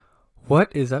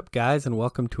What is up, guys, and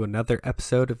welcome to another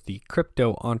episode of the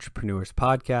Crypto Entrepreneurs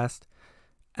Podcast.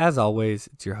 As always,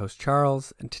 it's your host,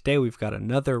 Charles, and today we've got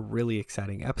another really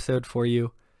exciting episode for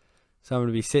you. So I'm going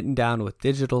to be sitting down with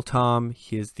Digital Tom.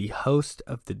 He is the host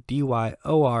of the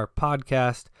DYOR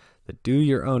podcast, the Do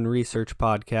Your Own Research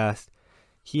podcast.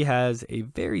 He has a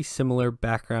very similar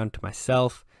background to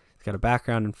myself. He's got a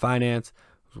background in finance,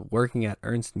 was working at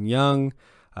Ernst & Young.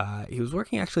 He was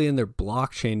working actually in their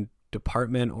blockchain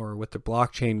department or with the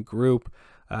blockchain group.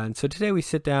 And so today we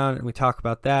sit down and we talk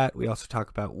about that. We also talk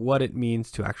about what it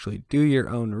means to actually do your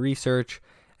own research.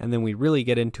 And then we really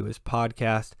get into his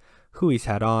podcast, who he's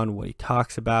had on, what he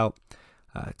talks about.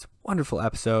 It's a wonderful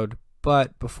episode.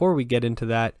 But before we get into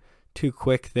that, two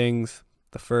quick things.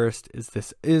 The first is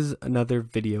this is another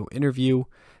video interview.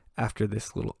 After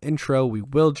this little intro, we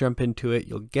will jump into it.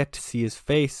 You'll get to see his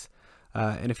face.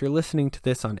 And if you're listening to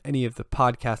this on any of the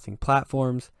podcasting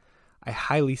platforms, I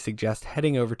highly suggest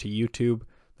heading over to YouTube.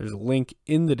 There's a link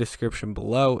in the description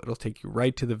below. It'll take you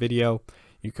right to the video.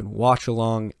 You can watch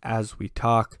along as we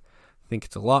talk. I think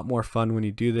it's a lot more fun when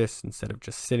you do this instead of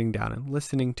just sitting down and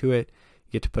listening to it.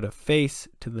 You get to put a face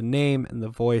to the name and the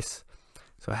voice.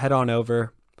 So head on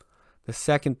over. The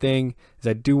second thing is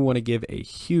I do want to give a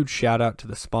huge shout out to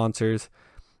the sponsors.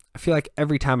 I feel like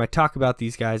every time I talk about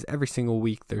these guys, every single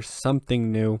week, there's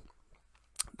something new.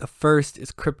 The first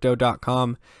is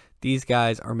Crypto.com. These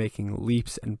guys are making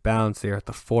leaps and bounds. They are at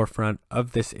the forefront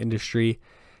of this industry.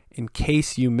 In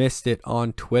case you missed it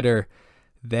on Twitter,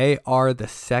 they are the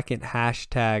second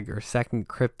hashtag or second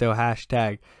crypto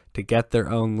hashtag to get their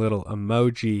own little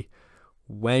emoji.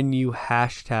 When you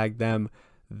hashtag them,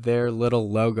 their little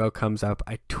logo comes up.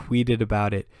 I tweeted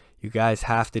about it. You guys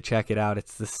have to check it out.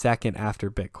 It's the second after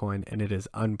Bitcoin, and it is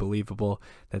unbelievable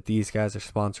that these guys are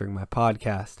sponsoring my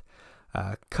podcast.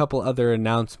 A couple other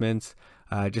announcements.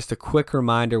 Just a quick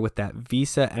reminder with that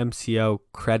Visa MCO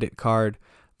credit card,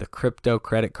 the crypto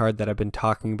credit card that I've been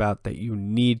talking about that you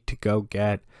need to go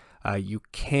get. You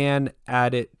can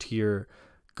add it to your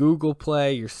Google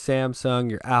Play, your Samsung,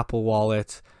 your Apple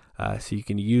wallets, so you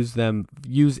can use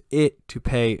it to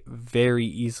pay very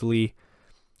easily.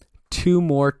 2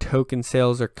 more token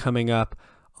sales are coming up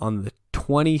on the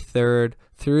 23rd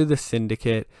through the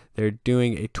syndicate. They're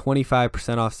doing a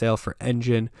 25% off sale for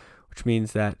Engine, which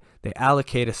means that they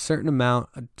allocate a certain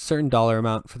dollar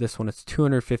amount. For this one, it's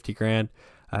 $250,000,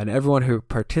 and everyone who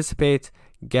participates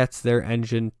gets their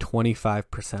Engine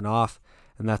 25% off,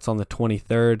 and that's on the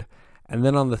 23rd. And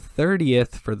then on the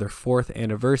 30th, for their 4th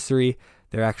anniversary,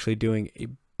 they're actually doing a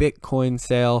Bitcoin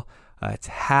sale. It's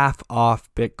half off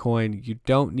Bitcoin. You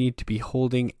don't need to be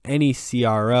holding any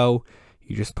CRO.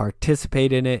 You just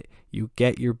participate in it. You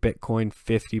get your Bitcoin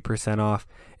 50% off.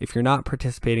 If you're not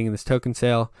participating in this token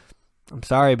sale, I'm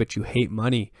sorry, but you hate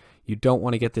money. You don't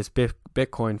want to get this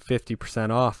Bitcoin 50%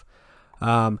 off.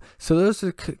 So those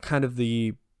are kind of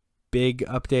the big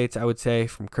updates, I would say,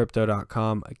 from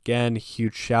Crypto.com. Again,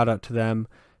 huge shout out to them.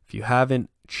 If you haven't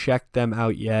checked them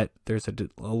out yet, there's a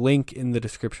link in the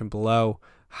description below.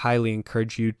 Highly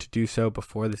encourage you to do so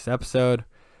before this episode.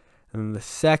 And then the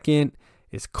second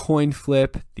is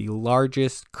CoinFlip, the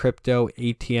largest crypto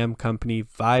ATM company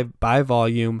by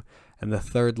volume and the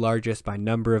 3rd largest by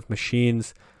number of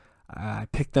machines. I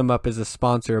picked them up as a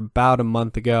sponsor about a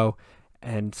month ago,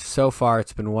 and so far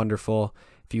it's been wonderful.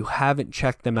 If you haven't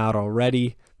checked them out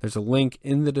already, there's a link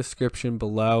in the description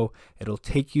below. It'll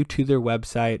take you to their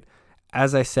website.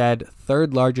 As I said,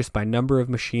 3rd largest by number of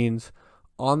machines.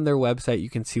 On their website, you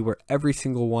can see where every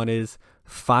single one is.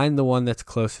 Find the one that's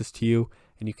closest to you,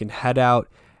 and you can head out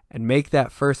and make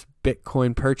that first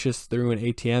Bitcoin purchase through an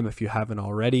ATM if you haven't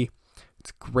already. It's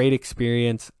a great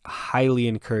experience. Highly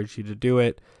encourage you to do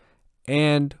it.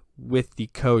 And with the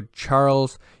code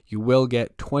Charles, you will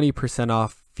get 20%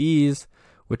 off fees,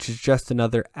 which is just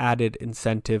another added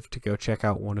incentive to go check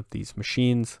out one of these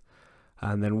machines.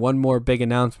 And then one more big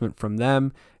announcement from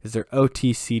them is their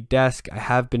OTC desk. I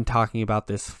have been talking about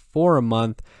this for a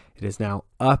month. It is now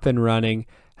up and running,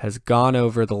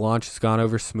 the launch has gone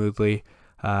over smoothly.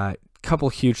 Couple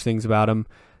huge things about them.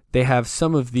 They have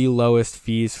some of the lowest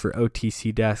fees for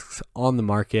OTC desks on the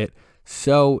market.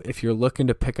 So if you're looking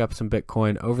to pick up some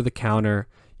Bitcoin over the counter,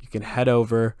 you can head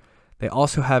over. They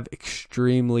also have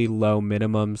extremely low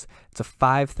minimums. It's a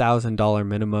 $5,000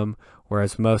 minimum,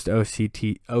 whereas most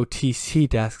OTC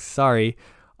desks,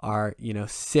 are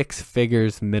 6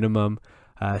 figures minimum.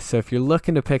 So if you're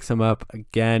looking to pick some up,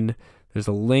 again, there's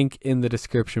a link in the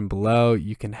description below.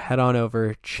 You can head on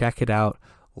over, check it out,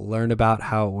 learn about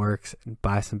how it works, and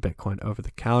buy some Bitcoin over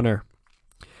the counter.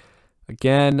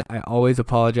 Again, I always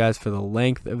apologize for the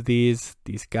length of these.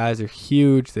 These guys are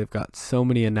huge. They've got so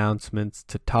many announcements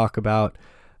to talk about.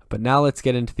 But now let's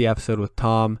get into the episode with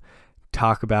Tom,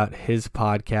 talk about his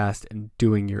podcast and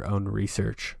doing your own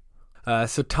research.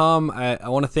 So Tom, I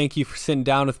want to thank you for sitting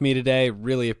down with me today.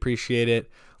 Really appreciate it.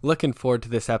 Looking forward to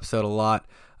this episode a lot.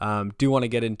 Do want to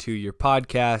get into your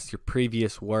podcast, your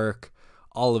previous work,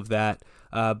 all of that.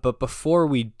 But before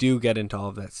we do get into all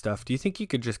of that stuff, do you think you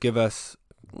could just give us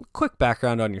a quick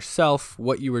background on yourself,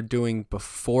 what you were doing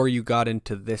before you got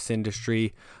into this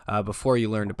industry, before you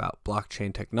learned about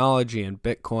blockchain technology and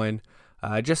Bitcoin,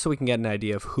 just so we can get an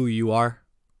idea of who you are?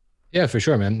 Yeah, for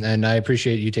sure, man. And I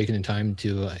appreciate you taking the time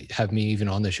to have me even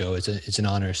on the show. It's an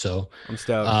honor. So I'm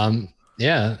stoked.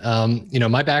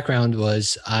 My background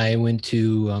was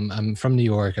I'm from New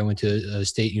York. I went to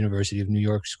State University of New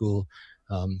York School,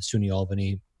 SUNY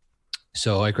Albany.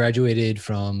 So I graduated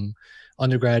from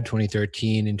undergrad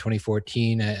 2013. In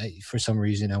 2014, for some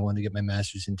reason, I wanted to get my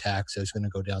master's in tax. I was going to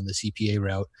go down the CPA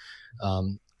route.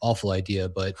 Awful idea.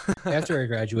 But after I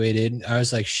graduated, I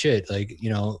was like, shit,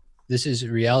 this is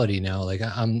reality now. Like,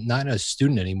 I'm not a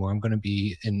student anymore. I'm going to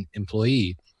be an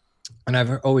employee. And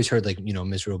I've always heard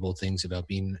miserable things about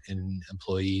being an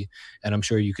employee. And I'm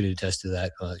sure you could attest to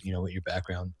that, with your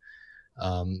background.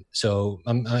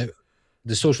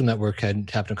 The Social Network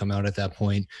had happened to come out at that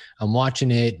point. I'm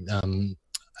watching it.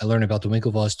 I learned about the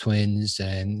Winklevoss twins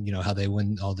and, how they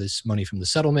win all this money from the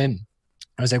settlement.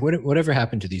 I was like, whatever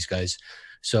happened to these guys?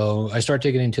 So I start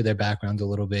digging into their background a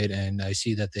little bit, and I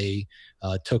see that they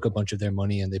took a bunch of their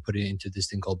money and they put it into this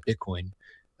thing called Bitcoin.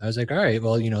 I was like, all right,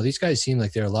 well, these guys seem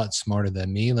like they're a lot smarter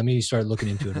than me. Let me start looking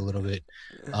into it a little bit.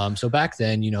 So back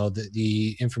then,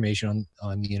 the information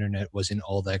on the internet wasn't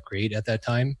all that great at that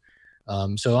time.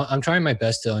 So I'm trying my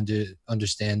best to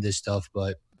understand this stuff,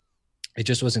 but it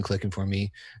just wasn't clicking for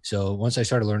me. So once I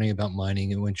started learning about mining,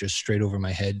 it went just straight over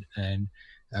my head. And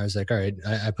I was like, all right,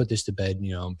 I put this to bed.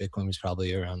 Bitcoin was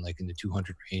probably around in the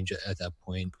 200 range at that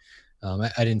point. I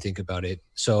didn't think about it.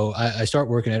 So I start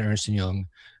working at Ernst & Young.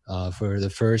 For the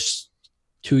first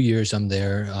 2 years I'm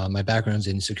there, my background's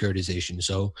in securitization.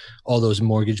 So all those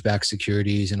mortgage-backed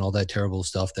securities and all that terrible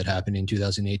stuff that happened in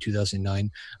 2008,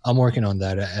 2009, I'm working on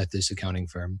that at this accounting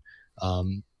firm.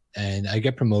 And I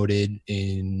get promoted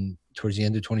towards the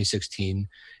end of 2016,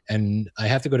 and I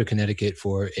have to go to Connecticut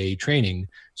for a training.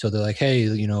 So they're like, hey,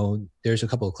 there's a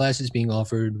couple of classes being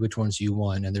offered. Which ones do you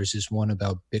want? And there's this one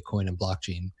about Bitcoin and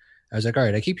blockchain. I was like, all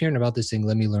right, I keep hearing about this thing.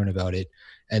 Let me learn about it.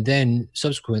 And then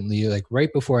subsequently,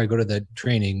 right before I go to that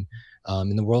training,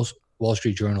 in the Wall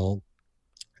Street Journal,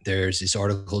 there's this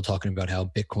article talking about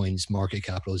how Bitcoin's market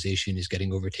capitalization is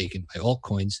getting overtaken by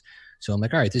altcoins. So I'm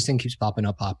like, all right, this thing keeps popping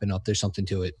up. There's something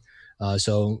to it.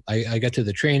 So I get to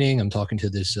the training. I'm talking to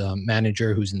this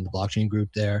manager who's in the blockchain group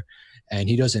there, and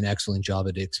he does an excellent job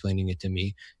at explaining it to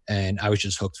me. And I was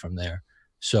just hooked from there.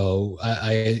 So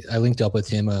I linked up with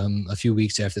him a few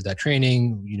weeks after that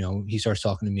training. He starts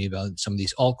talking to me about some of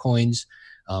these altcoins.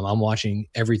 I'm watching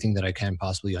everything that I can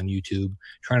possibly on YouTube,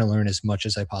 trying to learn as much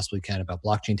as I possibly can about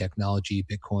blockchain technology,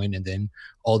 Bitcoin, and then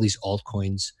all these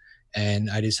altcoins.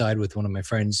 And I decide with one of my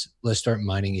friends, let's start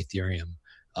mining Ethereum.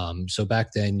 So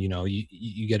back then,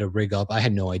 you get a rig up. I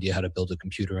had no idea how to build a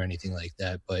computer or anything like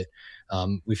that, but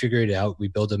we figured it out. We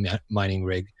built a mining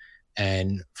rig.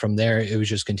 And from there, it was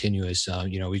just continuous.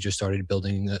 We just started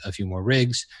building a few more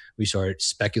rigs. We started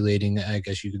speculating, I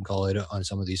guess you can call it, on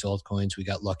some of these altcoins. We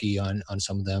got lucky on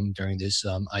some of them during this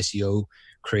ICO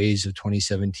craze of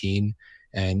 2017.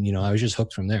 And, I was just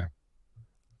hooked from there.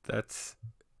 That's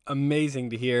amazing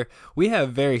to hear. We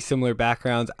have very similar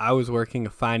backgrounds. I was working a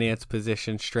finance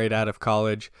position straight out of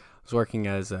college. I was working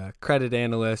as a credit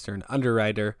analyst or an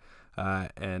underwriter.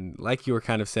 And like you were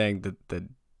kind of saying, the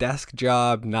desk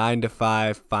job, 9 to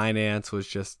 5 finance was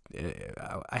just,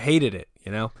 I hated it,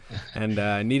 and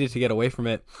I needed to get away from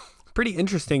it. Pretty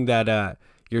interesting that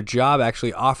your job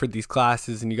actually offered these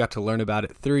classes and you got to learn about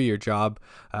it through your job.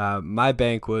 My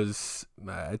bank was,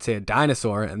 I'd say, a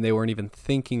dinosaur, and they weren't even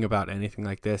thinking about anything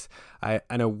like this. I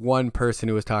know one person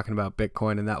who was talking about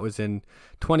Bitcoin, and that was in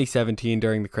 2017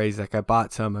 during the craze. Like, I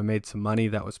bought some, I made some money.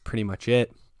 That was pretty much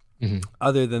it. Mm-hmm.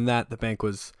 Other than that, the bank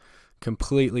was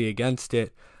completely against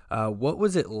it. What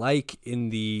was it like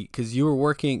because you were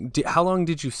working, how long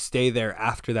did you stay there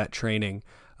after that training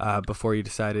before you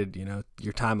decided,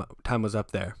 your time was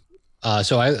up there?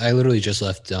 So I literally just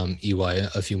left EY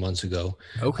a few months ago.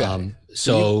 Okay.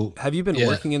 Have you been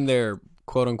working in their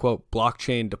quote unquote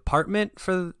blockchain department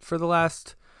for the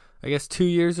last, I guess, 2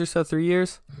 years or so, 3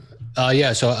 years?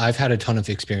 Yeah, so I've had a ton of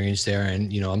experience there,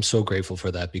 and I'm so grateful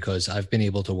for that because I've been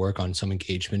able to work on some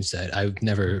engagements that I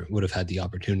never would have had the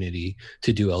opportunity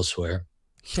to do elsewhere.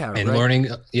 Yeah, And right.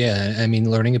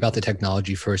 learning about the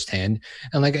technology firsthand.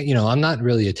 And like, I'm not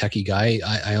really a techie guy.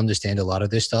 I understand a lot of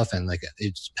this stuff, and like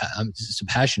it's a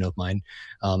passion of mine.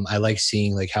 I like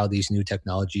seeing like how these new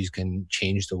technologies can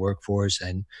change the workforce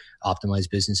and optimize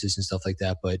businesses and stuff like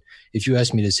that. But if you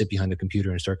asked me to sit behind a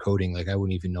computer and start coding, like I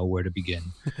wouldn't even know where to begin.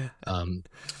 um,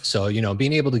 so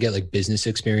being able to get like business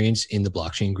experience in the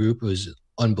blockchain group was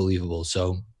unbelievable.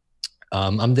 So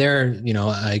I'm there,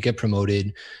 I get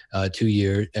promoted 2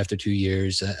 years. After 2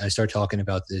 years, I start talking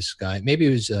about this guy. Maybe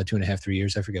it was 2.5, 3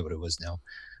 years. I forget what it was now.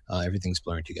 Everything's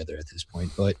blurring together at this point.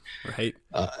 But Right.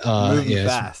 Moving yeah,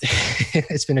 fast.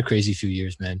 it's been a crazy few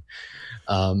years, man.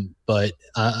 But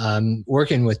I'm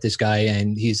working with this guy,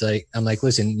 and I'm like,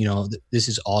 listen, this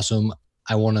is awesome.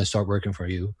 I want to start working for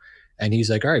you. And he's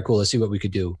like, all right, cool. Let's see what we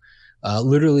could do.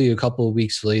 Literally a couple of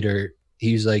weeks later,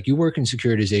 he's like, you work in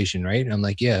securitization, right? And I'm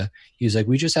like, yeah. He was like,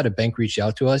 we just had a bank reach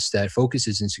out to us that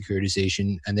focuses in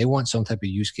securitization, and they want some type of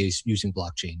use case using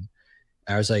blockchain.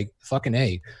 I was like, fucking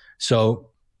A.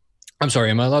 So I'm sorry,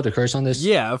 am I allowed to curse on this?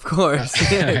 Yeah, of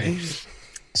course. All right.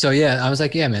 So yeah, I was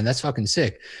like, yeah, man, that's fucking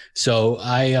sick. So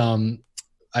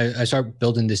I start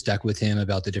building this deck with him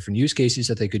about the different use cases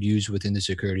that they could use within the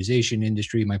securitization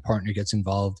industry. My partner gets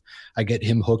involved. I get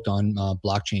him hooked on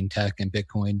blockchain tech and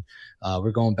Bitcoin.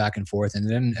 We're going back and forth. And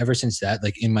then ever since that,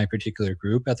 like in my particular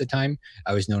group at the time,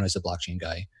 I was known as the blockchain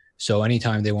guy. So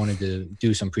anytime they wanted to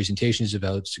do some presentations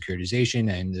about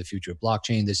securitization and the future of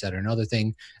blockchain, this, that, or another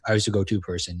thing, I was the go-to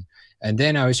person. And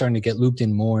then I was starting to get looped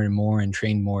in more and more and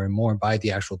trained more and more by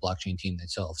the actual blockchain team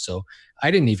itself. So I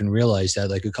didn't even realize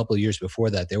that like a couple of years before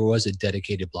that, there was a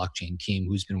dedicated blockchain team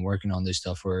who's been working on this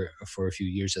stuff for a few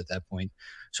years at that point.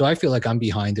 So I feel like I'm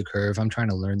behind the curve. I'm trying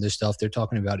to learn this stuff. They're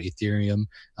talking about Ethereum.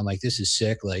 I'm like, this is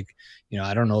sick. Like,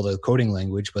 I don't know the coding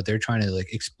language, but they're trying to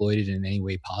like exploit it in any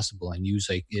way possible and use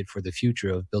like it for the future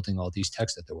of building all these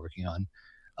techs that they're working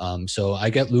on. So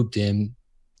I get looped in.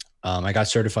 I got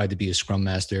certified to be a Scrum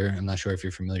Master. I'm not sure if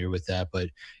you're familiar with that, but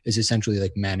it's essentially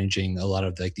like managing a lot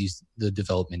of like the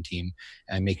development team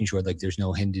and making sure like there's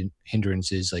no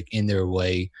hindrances like in their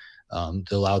way to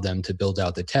allow them to build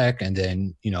out the tech and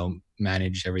then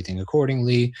manage everything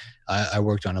accordingly. I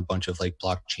worked on a bunch of like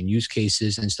blockchain use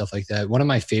cases and stuff like that. One of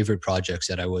my favorite projects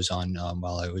that I was on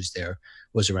while I was there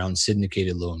was around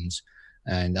syndicated loans.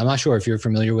 And I'm not sure if you're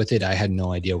familiar with it. I had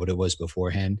no idea what it was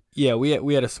beforehand. Yeah, we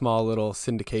had a small little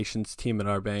syndications team in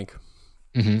our bank.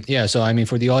 Mm-hmm. Yeah. So, I mean,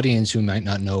 for the audience who might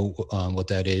not know what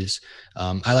that is,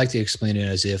 I like to explain it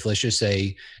as if, let's just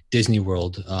say Disney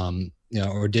World,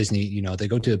 or Disney, they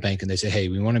go to a bank and they say, hey,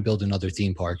 we want to build another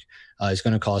theme park. It's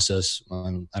going to cost us,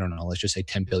 I don't know, let's just say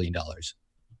 $10 billion.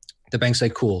 The bank's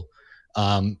like, cool.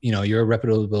 You're a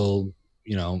reputable,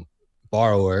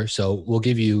 borrower. So we'll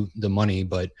give you the money,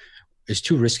 but it's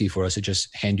too risky for us to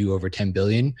just hand you over 10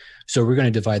 billion. So we're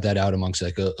going to divide that out amongst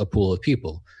like a pool of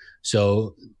people.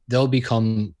 So they'll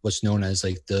become what's known as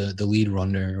like the lead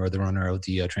runner or the runner of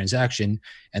the transaction.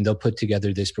 And they'll put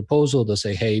together this proposal. They'll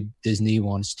say, hey, Disney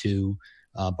wants to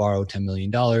borrow $10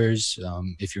 million.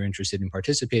 If you're interested in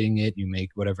participating in it, you make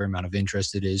whatever amount of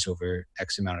interest it is over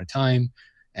X amount of time.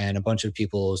 And a bunch of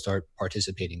people will start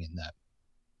participating in that.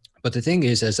 But the thing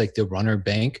is, as like the runner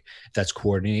bank that's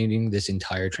coordinating this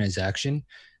entire transaction,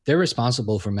 they're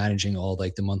responsible for managing all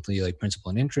like the monthly like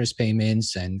principal and interest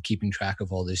payments and keeping track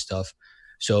of all this stuff.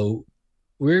 So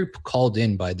we're called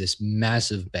in by this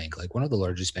massive bank, like one of the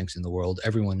largest banks in the world.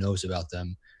 Everyone knows about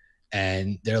them.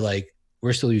 And they're like,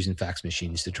 we're still using fax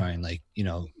machines to try and like,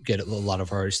 get a lot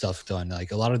of our stuff done.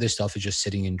 Like a lot of this stuff is just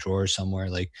sitting in drawers somewhere.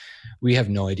 Like we have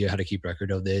no idea how to keep record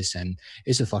of this. And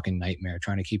it's a fucking nightmare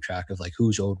trying to keep track of like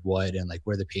who's owed what and like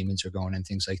where the payments are going and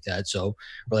things like that. So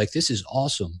we're like, this is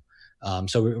awesome.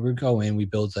 So we go in, we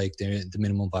build like the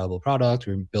minimum viable product.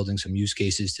 We're building some use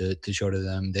cases to show to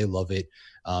them. They love it.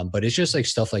 But it's just like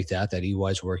stuff like that EY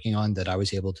is working on that I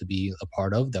was able to be a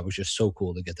part of. That was just so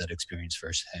cool to get that experience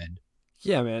firsthand.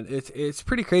 Yeah, man, it's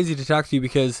pretty crazy to talk to you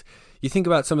because you think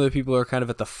about some of the people who are kind of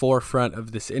at the forefront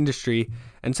of this industry,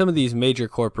 and some of these major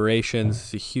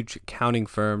corporations, a huge accounting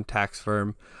firm, tax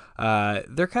firm,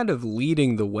 they're kind of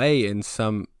leading the way in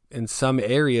some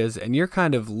areas, and you're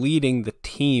kind of leading the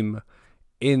team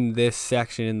in this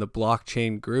section in the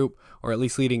blockchain group, or at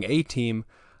least leading a team.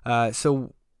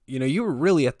 So you were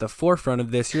really at the forefront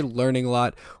of this. You're learning a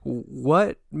lot.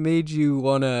 What made you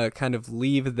want to kind of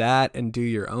leave that and do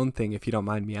your own thing, if you don't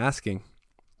mind me asking?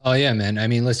 Oh yeah, man. I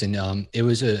mean, listen, it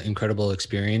was an incredible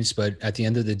experience, but at the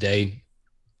end of the day,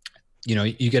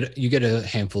 you get a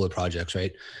handful of projects,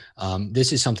 right?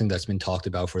 This is something that's been talked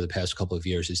about for the past couple of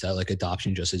years, is that like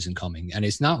adoption just isn't coming, and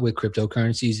it's not with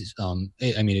cryptocurrencies.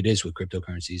 I mean, it is with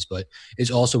cryptocurrencies, but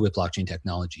it's also with blockchain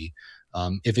technology.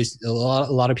 If it's a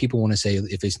lot of people want to say,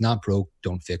 if it's not broke,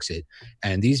 don't fix it.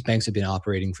 And these banks have been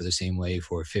operating for the same way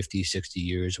for 50, 60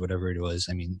 years, whatever it was.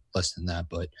 I mean, less than that,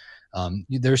 but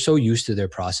they're so used to their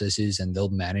processes, and they'll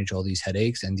manage all these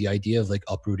headaches. And the idea of like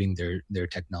uprooting their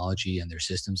technology and their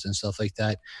systems and stuff like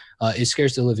that, it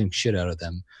scares the living shit out of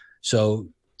them. So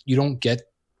you don't get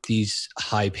these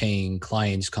high paying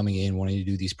clients coming in wanting to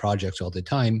do these projects all the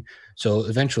time. So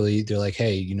eventually they're like,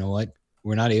 hey, you know what?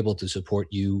 We're not able to support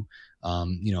you,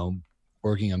 you know,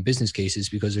 working on business cases,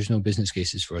 because there's no business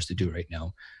cases for us to do right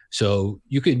now. So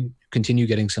you could continue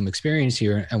getting some experience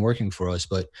here and working for us,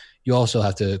 but you also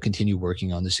have to continue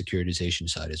working on the securitization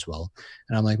side as well.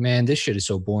 And I'm like, man, this shit is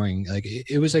so boring. Like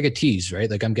it was like a tease, right?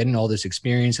 Like I'm getting all this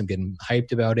experience, I'm getting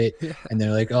hyped about it. Yeah. And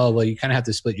they're like, oh, well, you kind of have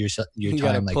to split your You got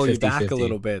to time like pull you 50, back 50. a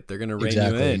little bit. They're going to rein you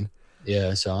Exactly. in.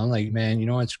 Yeah. So I'm like, man, you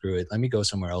know what? Screw it. Let me go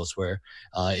somewhere else where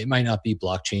it might not be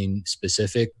blockchain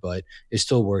specific, but it's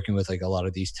still working with like a lot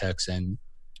of these techs, and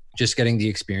just getting the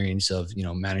experience of, you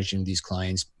know, managing these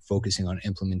clients, focusing on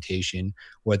implementation,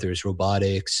 whether it's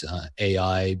robotics,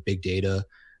 AI, big data.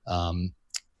 Um,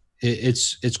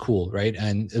 it's cool, right?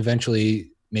 And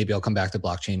eventually, maybe I'll come back to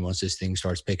blockchain once this thing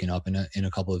starts picking up in a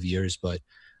couple of years. But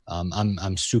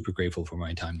I'm super grateful for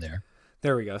my time there.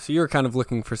 There we go. So you were kind of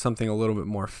looking for something a little bit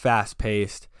more fast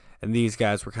paced, and these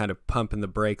guys were kind of pumping the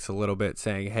brakes a little bit,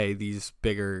 saying, hey, these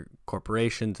bigger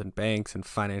corporations and banks and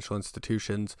financial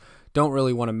institutions don't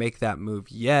really want to make that move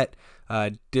yet.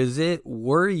 Does it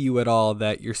worry you at all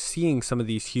that you're seeing some of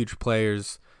these huge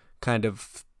players kind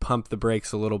of pump the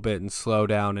brakes a little bit and slow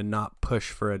down and not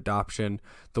push for adoption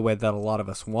the way that a lot of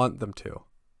us want them to?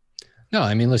 No,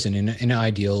 I mean, listen, in an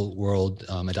ideal world,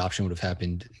 adoption would have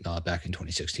happened back in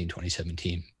 2016,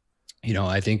 2017. You know,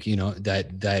 I think, you know,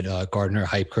 that Gardner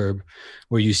hype curve,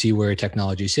 where you see where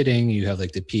technology is sitting, you have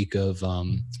like the peak of,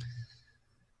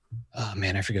 oh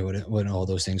man, I forget what all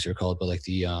those things are called, but like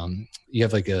you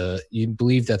have like you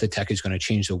believe that the tech is going to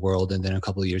change the world. And then a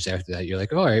couple of years after that, you're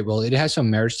like, oh, all right, well, it has some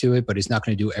merits to it, but it's not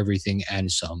going to do everything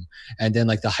and some. And then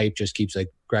like the hype just keeps like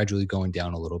gradually going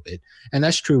down a little bit. And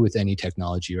that's true with any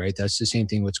technology, right? That's the same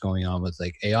thing what's going on with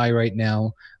like AI right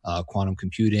now, quantum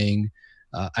computing.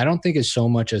 I don't think it's so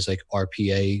much as like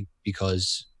RPA,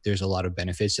 because there's a lot of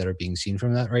benefits that are being seen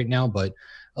from that right now. But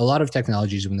a lot of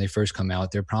technologies, when they first come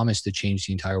out, they're promised to change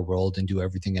the entire world and do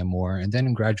everything and more. And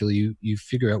then gradually you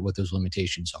figure out what those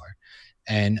limitations are.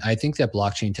 And I think that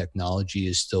blockchain technology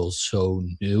is still so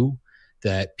new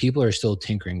that people are still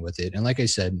tinkering with it. And like I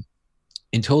said,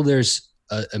 until there's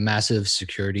a massive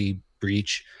security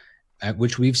breach,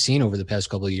 which we've seen over the past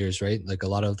couple of years, right? Like a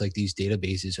lot of like these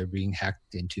databases are being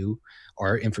hacked into,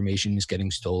 our information is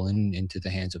getting stolen into the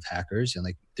hands of hackers, and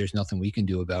like there's nothing we can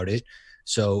do about it.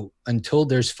 So until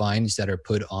there's fines that are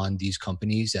put on these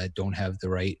companies that don't have the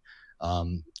right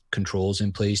controls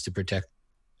in place to protect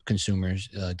consumers'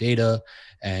 data,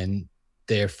 and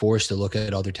they're forced to look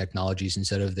at other technologies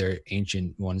instead of their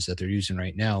ancient ones that they're using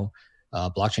right now,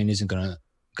 blockchain isn't going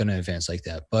to advance like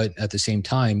that. But at the same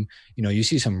time, you know, you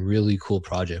see some really cool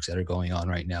projects that are going on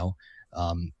right now.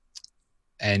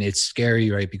 And it's scary,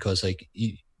 right? Because like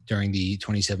during the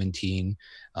 2017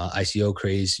 ICO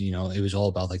craze, you know, it was all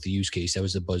about like the use case. That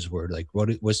was the buzzword. Like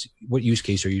what use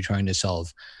case are you trying to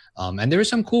solve? And there were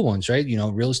some cool ones, right? You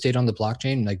know, real estate on the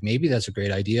blockchain, like maybe that's a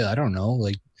great idea. I don't know.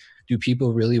 Like, do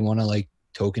people really want to like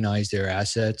tokenize their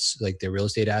assets, like their real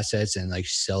estate assets, and like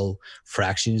sell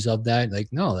fractions of that? Like,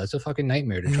 no, that's a fucking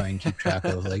nightmare to try and keep track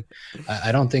of. Like,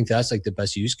 I don't think that's like the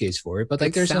best use case for it. But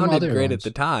like, there's some other great ones.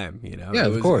 At the time, you know. Yeah,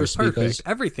 it course, was perfect. because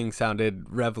Everything sounded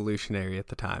revolutionary at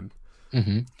the time.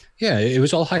 Mm-hmm. Yeah, it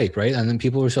was all hype, right? And then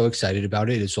people were so excited about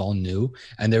it. It's all new.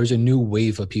 And there was a new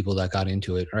wave of people that got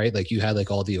into it, right? Like you had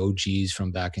like all the OGs from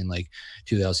back in like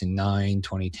 2009,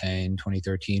 2010,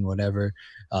 2013, whatever.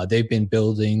 They've been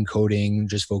building, coding,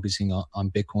 just focusing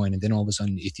on Bitcoin. And then all of a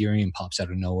sudden Ethereum pops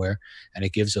out of nowhere, and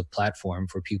it gives a platform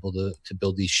for people to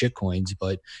build these shit coins.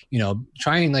 But, you know,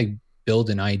 try and like build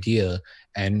an idea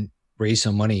and raise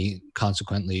some money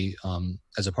consequently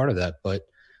as a part of that. But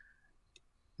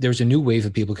there's a new wave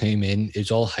of people came in. It's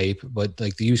all hype, but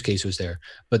like the use case was there.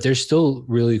 But there's still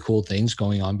really cool things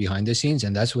going on behind the scenes,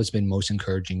 and that's what's been most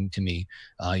encouraging to me.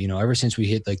 You know, ever since we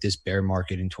hit like this bear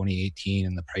market in 2018,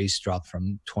 and the price dropped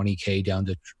from 20K down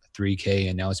to 3K,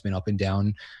 and now it's been up and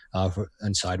down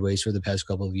and sideways for the past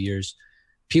couple of years.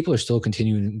 people are still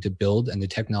continuing to build and the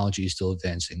technology is still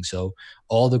advancing. So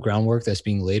all the groundwork that's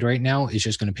being laid right now is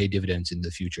just going to pay dividends in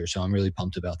the future. So I'm really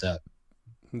pumped about that.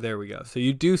 There we go. So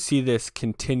you do see this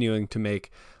continuing to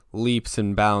make leaps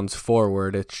and bounds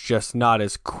forward. It's just not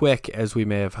as quick as we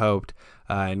may have hoped.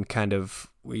 And kind of,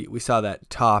 we saw that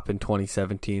top in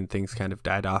 2017, things kind of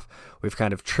died off. We've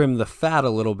kind of trimmed the fat a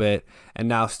little bit, and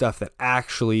now stuff that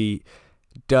actually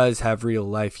does have real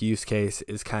life use case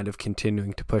is kind of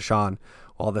continuing to push on,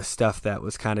 while the stuff that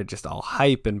was kind of just all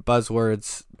hype and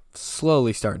buzzwords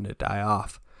slowly starting to die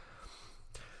off.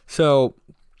 So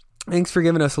thanks for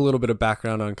giving us a little bit of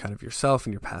background on kind of yourself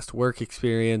and your past work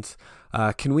experience.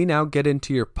 Can we now get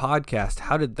into your podcast?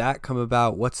 How did that come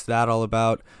about? What's that all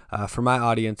about? For my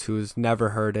audience who has never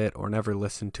heard it or never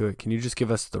listened to it, can you just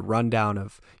give us the rundown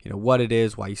of, what it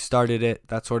is, why you started it,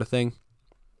 that sort of thing?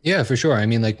 Yeah, for sure. I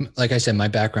mean, like I said, my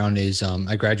background is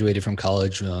I graduated from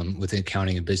college with an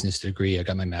accounting and business degree. I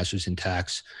got my master's in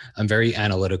tax. I'm very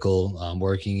analytical,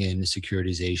 working in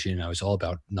securitization. I was all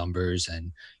about numbers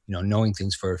and, knowing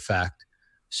things for a fact.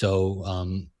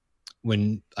 So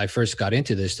when I first got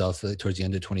into this stuff towards the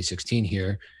end of 2016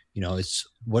 here, it's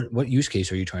what use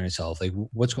case are you trying to solve? Like,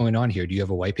 what's going on here? Do you have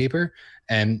a white paper?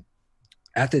 And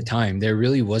at the time, there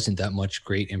really wasn't that much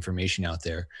great information out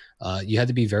there. You had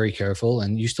to be very careful,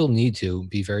 and you still need to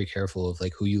be very careful of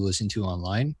like who you listen to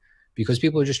online, because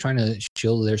people are just trying to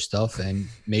shill their stuff and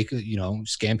make,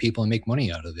 scam people and make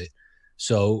money out of it.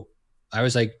 So I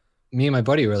was like, me and my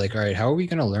buddy were like, all right, how are we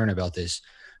going to learn about this?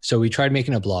 So we tried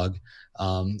making a blog.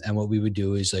 And what we would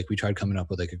do is like, we tried coming up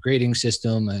with like a grading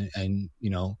system and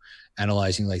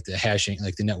analyzing like the hashing,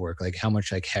 like the network, like how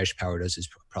much like hash power does this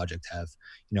project have?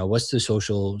 What's the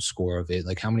social score of it?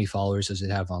 Like how many followers does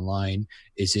it have online?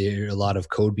 Is there a lot of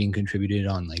code being contributed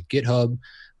on like GitHub?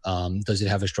 Does it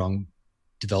have a strong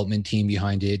development team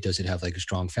behind it? Does it have like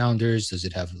strong founders? Does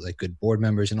it have like good board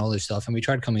members and all this stuff? And we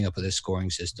tried coming up with a scoring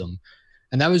system.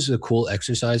 And that was a cool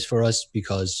exercise for us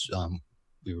because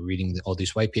we were reading all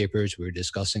these white papers, we were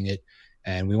discussing it,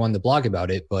 and we wanted to blog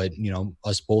about it. But,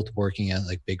 us both working at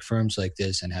like big firms like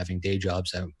this and having day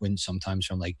jobs that went sometimes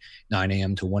from like 9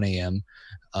 a.m. to 1 a.m.,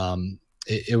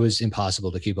 it was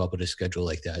impossible to keep up with a schedule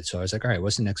like that. So I was like, all right,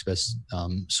 what's the next best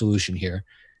solution here?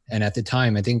 And at the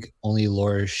time, I think only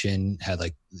Laura Shin had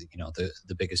like,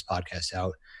 the biggest podcast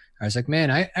out. I was like, man,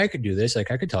 I could do this.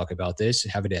 Like I could talk about this,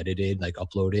 have it edited, like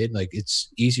uploaded. Like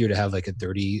it's easier to have like a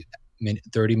 30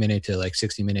 minute to like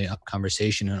 60-minute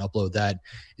conversation and upload that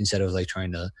instead of like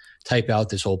trying to type out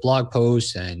this whole blog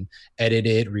post and edit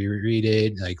it, reread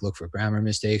it, like look for grammar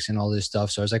mistakes and all this stuff.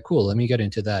 So I was like, cool, let me get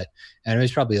into that. And it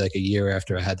was probably like a year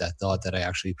after I had that thought that I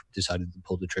actually decided to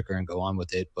pull the trigger and go on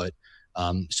with it. But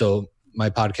so my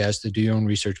podcast, the Do Your Own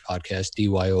Research podcast,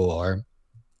 DYOR,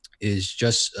 is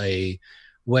just a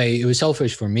way. It was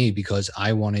selfish for me because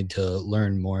I wanted to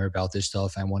learn more about this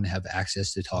stuff. I want to have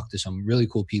access to talk to some really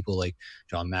cool people like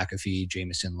John McAfee,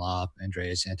 Jameson Lopp,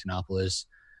 Andreas Antonopoulos,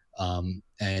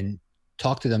 and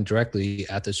talk to them directly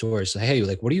at the source. Hey,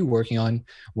 like, what are you working on?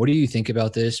 What do you think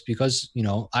about this? Because,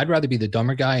 I'd rather be the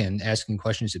dumber guy and asking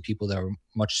questions to people that are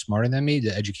much smarter than me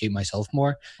to educate myself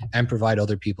more and provide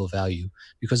other people value.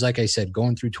 Because like I said,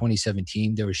 going through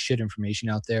 2017, there was shit information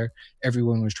out there.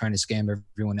 Everyone was trying to scam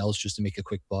everyone else just to make a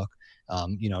quick buck.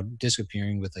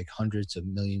 Disappearing with like hundreds of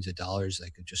millions of dollars,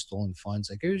 like just stolen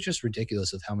funds. Like it was just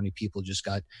ridiculous of how many people just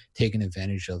got taken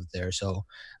advantage of there. So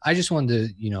I just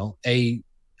wanted to,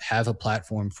 have a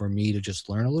platform for me to just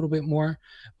learn a little bit more,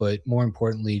 but more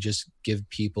importantly, just give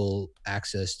people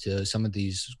access to some of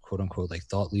these quote unquote like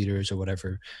thought leaders or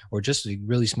whatever, or just like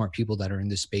really smart people that are in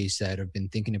this space that have been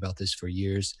thinking about this for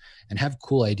years and have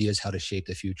cool ideas how to shape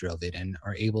the future of it and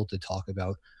are able to talk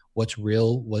about what's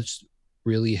real, what's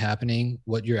really happening,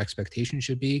 what your expectations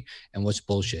should be, and what's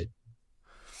bullshit.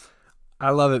 I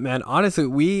love it, man. Honestly,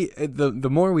 the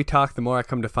more we talk, the more I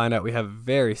come to find out we have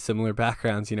very similar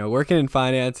backgrounds. Working in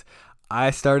finance,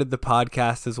 I started the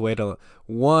podcast as a way to,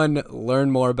 one, learn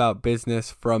more about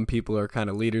business from people who are kind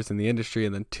of leaders in the industry,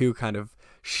 and then two, kind of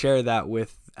share that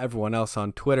with everyone else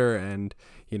on Twitter and,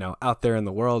 out there in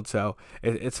the world. So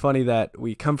it's funny that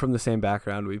we come from the same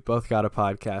background. We both got a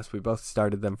podcast. We both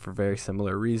started them for very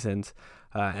similar reasons.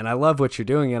 And I love what you're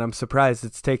doing, and I'm surprised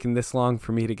it's taken this long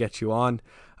for me to get you on.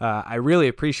 I really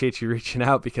appreciate you reaching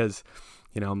out because,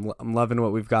 I'm loving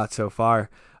what we've got so far.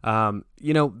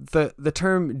 The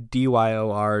term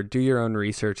DYOR, do your own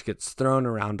research, gets thrown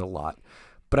around a lot.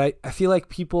 But I feel like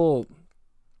people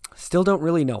still don't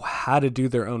really know how to do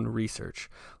their own research.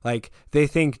 Like, they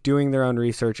think doing their own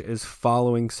research is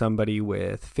following somebody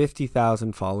with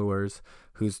 50,000 followers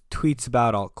who's tweets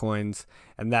about altcoins,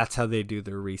 and that's how they do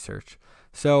their research.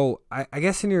 So I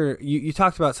guess in you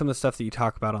talked about some of the stuff that you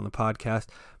talk about on the podcast,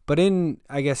 but in,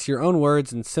 I guess, your own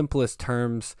words and simplest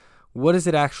terms, what does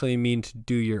it actually mean to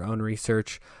do your own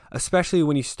research, especially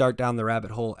when you start down the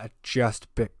rabbit hole at just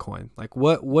Bitcoin? Like,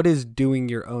 what is doing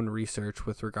your own research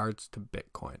with regards to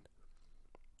Bitcoin?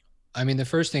 I mean, the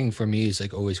first thing for me is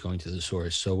like always going to the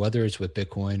source. So whether it's with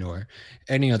Bitcoin or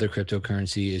any other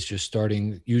cryptocurrency, is just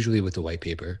starting usually with the white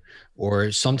paper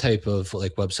or some type of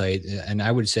like website. And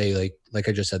I would say like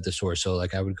I just said, the source. So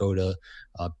like I would go to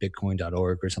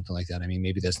bitcoin.org or something like that. I mean,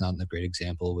 maybe that's not a great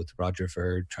example with Roger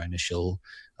Ver trying to shill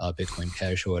Bitcoin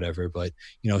Cash or whatever, but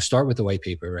start with the white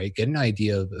paper, right? Get an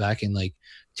idea back in like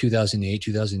 2008,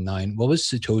 2009. What was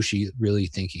Satoshi really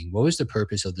thinking? What was the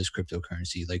purpose of this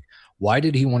cryptocurrency? Like, why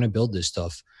did he want to build this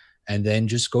stuff? And then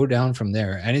just go down from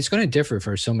there. And it's going to differ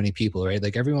for so many people, right?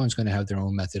 Like everyone's going to have their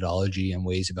own methodology and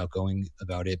ways about going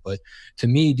about it. But to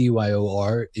me,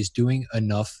 DYOR is doing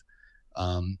enough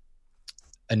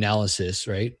analysis,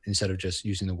 right? Instead of just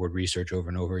using the word research over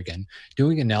and over again,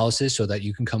 doing analysis so that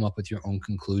you can come up with your own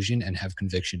conclusion and have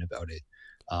conviction about it.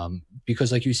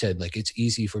 Because like you said, like it's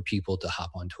easy for people to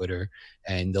hop on Twitter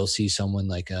and they'll see someone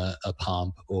like a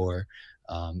Pomp or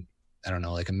I don't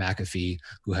know, like a McAfee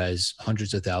who has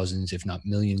hundreds of thousands, if not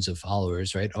millions of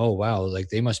followers, right? Oh, wow. Like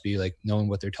they must be like knowing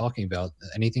what they're talking about.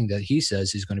 Anything that he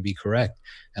says is going to be correct.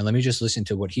 And let me just listen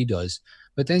to what he does.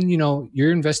 But then,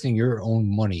 you're investing your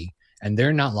own money and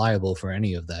they're not liable for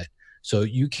any of that. So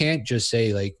you can't just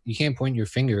say like, you can't point your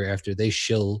finger after they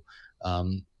shill,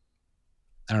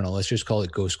 I don't know, let's just call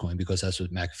it Ghostcoin because that's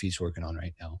what McAfee's working on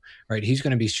right now, right? He's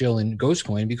going to be shilling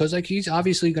Ghostcoin because like he's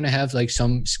obviously going to have like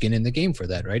some skin in the game for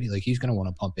that, right? Like he's going to want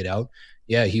to pump it out.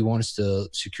 Yeah, he wants to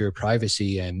secure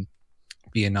privacy and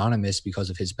be anonymous because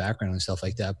of his background and stuff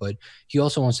like that, but he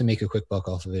also wants to make a quick buck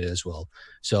off of it as well.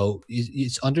 So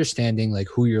it's understanding like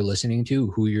who you're listening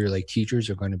to, who your like teachers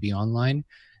are going to be online,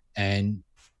 and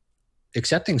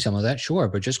accepting some of that, sure,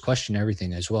 but just question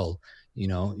everything as well.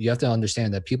 You have to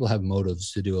understand that people have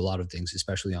motives to do a lot of things,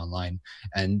 especially online.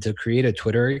 And to create a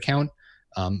Twitter account,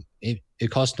 it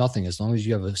costs nothing. As long as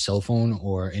you have a cell phone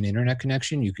or an internet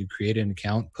connection, you could create an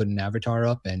account, put an avatar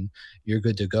up, and you're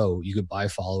good to go. You could buy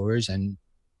followers, and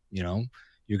you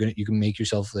can make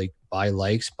yourself like buy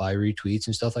likes, buy retweets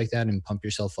and stuff like that, and pump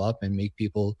yourself up and make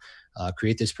people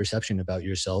create this perception about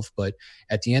yourself. But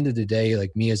at the end of the day,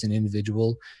 like me as an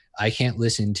individual, I can't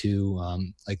listen to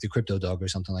like the Crypto Dog or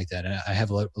something like that. And I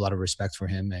have a lot of respect for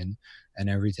him and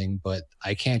everything, but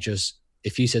I can't just,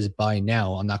 if he says buy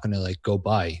now, I'm not going to like go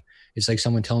buy. It's like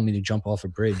someone telling me to jump off a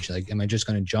bridge. Like, am I just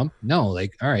going to jump? No.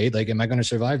 Like, all right. Like, am I going to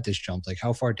survive this jump? Like,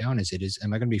 how far down is it?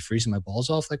 Am I going to be freezing my balls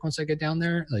off? Like once I get down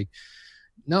there, like,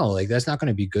 no, like that's not going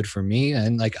to be good for me.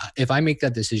 And like, if I make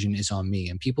that decision, it's on me,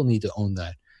 and people need to own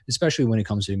that, especially when it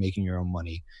comes to making your own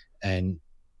money. And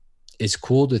it's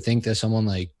cool to think that someone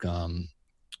like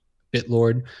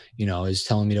BitLord, is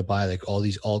telling me to buy like all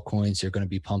these altcoins. They're going to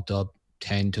be pumped up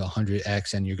 10 to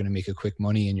 100x and you're going to make a quick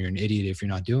money, and you're an idiot if you're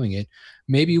not doing it.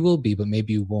 Maybe you will be, but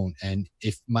maybe you won't. And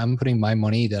if I'm putting my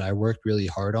money that I worked really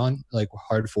hard on, like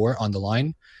hard for, on the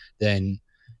line, then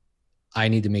I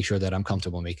need to make sure that I'm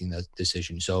comfortable making that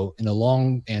decision. So in a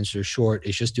long answer short,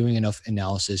 it's just doing enough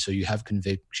analysis so you have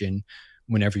conviction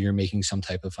whenever you're making some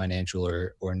type of financial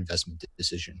or investment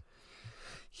decision.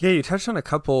 Yeah, you touched on a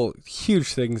couple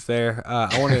huge things there.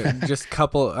 I want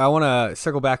to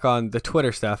circle back on the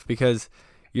Twitter stuff, because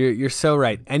you're so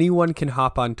right. Anyone can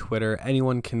hop on Twitter.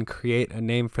 Anyone can create a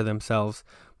name for themselves,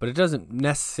 but it doesn't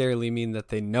necessarily mean that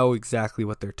they know exactly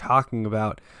what they're talking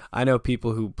about. I know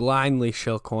people who blindly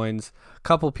shill coins. A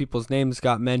couple people's names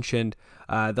got mentioned.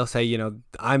 They'll say,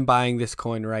 I'm buying this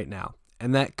coin right now.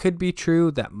 And that could be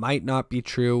true. That might not be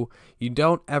true. You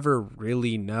don't ever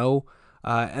really know.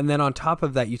 And then on top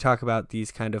of that, you talk about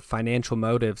these kind of financial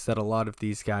motives that a lot of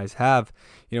these guys have.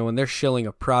 When they're shilling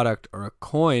a product or a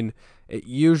coin, it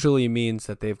usually means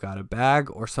that they've got a bag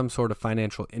or some sort of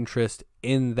financial interest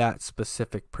in that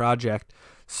specific project.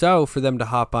 So for them to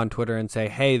hop on Twitter and say,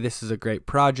 hey, this is a great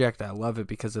project, I love it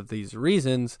because of these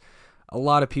reasons, a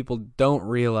lot of people don't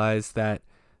realize that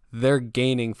they're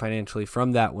gaining financially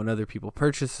from that. When other people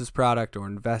purchase this product or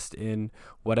invest in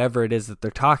whatever it is that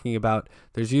they're talking about,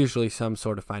 there's usually some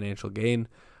sort of financial gain.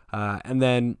 And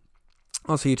then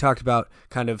Also, you talked about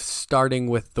kind of starting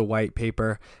with the white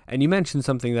paper, and you mentioned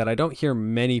something that I don't hear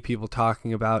many people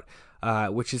talking about,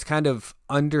 which is kind of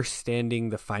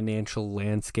understanding the financial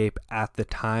landscape at the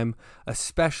time,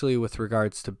 especially with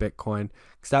regards to Bitcoin,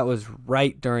 because that was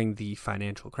right during the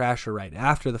financial crash or right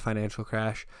after the financial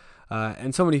crash.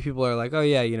 And so many people are like, oh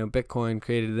yeah, Bitcoin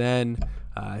created then,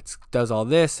 it does all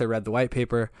this. I read the white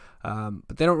paper,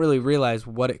 but they don't really realize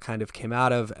what it kind of came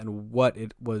out of and what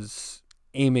it was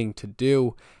aiming to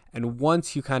do. And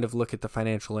once you kind of look at the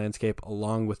financial landscape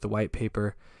along with the white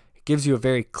paper, it gives you a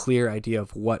very clear idea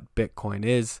of what Bitcoin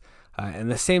is. And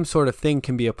the same sort of thing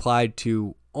can be applied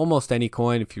to almost any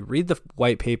coin. If you read the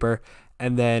white paper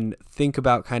and then think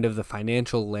about kind of the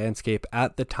financial landscape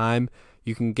at the time,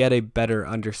 you can get a better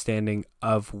understanding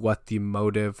of what the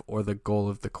motive or the goal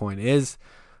of the coin is.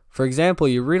 For example,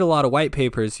 you read a lot of white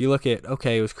papers, you look at,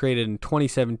 okay, it was created in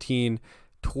 2017,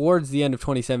 towards the end of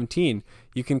 2017,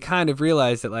 you can kind of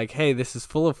realize that, like, hey, this is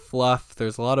full of fluff.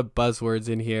 There's a lot of buzzwords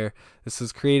in here. This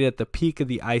was created at the peak of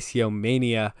the ICO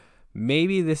mania.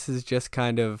 Maybe this is just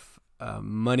kind of a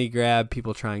money grab,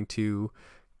 people trying to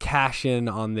cash in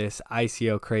on this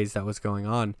ICO craze that was going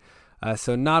on.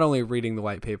 So not only reading the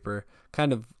white paper,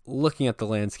 kind of looking at the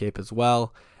landscape as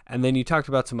well. And then you talked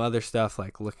about some other stuff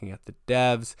like looking at the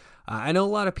devs. I know a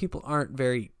lot of people aren't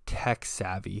very tech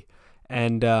savvy.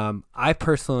 And I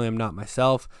personally am not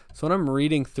myself. So when I'm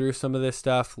reading through some of this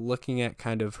stuff, looking at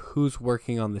kind of who's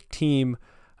working on the team,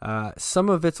 some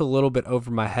of it's a little bit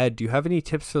over my head. Do you have any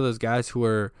tips for those guys who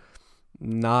are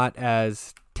not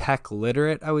as tech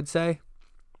literate, I would say?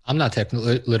 I'm not tech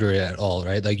literate at all,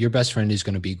 right? Like your best friend is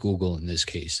going to be Google in this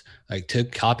case. Like to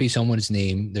copy someone's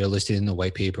name, they're listed in the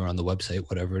white paper on the website,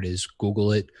 whatever it is,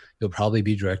 Google it. You'll probably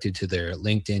be directed to their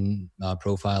LinkedIn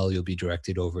profile. You'll be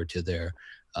directed over to their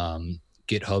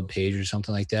GitHub page or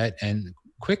something like that. And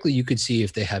quickly you could see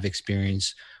if they have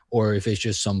experience or if it's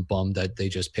just some bum that they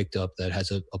just picked up that has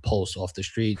a pulse off the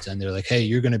streets and they're like, hey,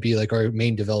 you're going to be like our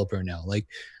main developer now. Like,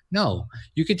 no,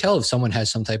 you could tell if someone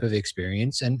has some type of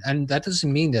experience and that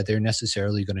doesn't mean that they're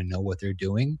necessarily going to know what they're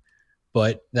doing,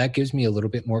 but that gives me a little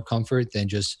bit more comfort than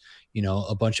just,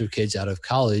 a bunch of kids out of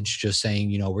college just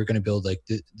saying, we're going to build like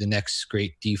the next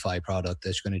great DeFi product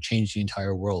that's going to change the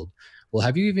entire world. Well,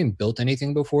 have you even built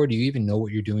anything before? Do you even know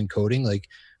what you're doing coding? Like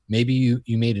maybe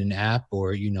you made an app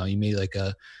or, you made like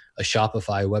a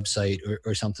Shopify website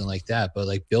or something like that. But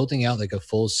like building out like a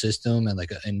full system and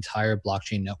like an entire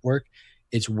blockchain network,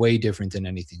 it's way different than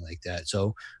anything like that.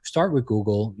 So start with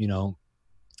Google,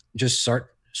 just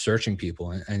start searching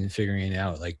people and figuring it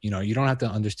out. Like, you don't have to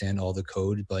understand all the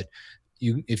code, but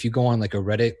if you go on like a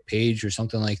Reddit page or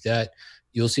something like that,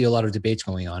 you'll see a lot of debates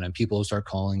going on and people start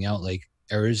calling out like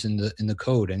errors in the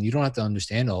code. And you don't have to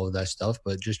understand all of that stuff,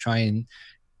 but just try and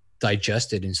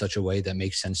digest it in such a way that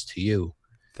makes sense to you.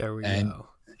 There we go.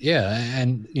 Yeah.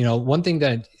 And, one thing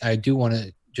that I do want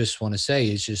to say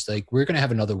is just like, we're going to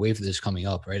have another wave of this coming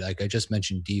up, right? Like I just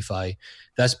mentioned DeFi,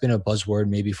 that's been a buzzword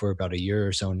maybe for about a year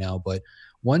or so now, but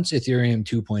once Ethereum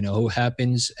 2.0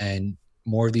 happens and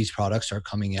more of these products start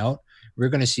coming out, we're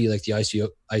going to see like the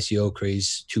ICO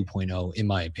craze 2.0, in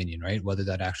my opinion, right? Whether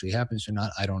that actually happens or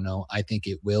not, I don't know. I think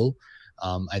it will.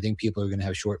 I think people are going to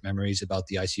have short memories about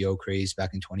the ICO craze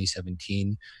back in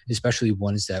 2017, especially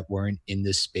ones that weren't in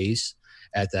this space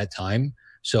at that time.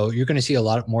 So you're going to see a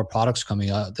lot more products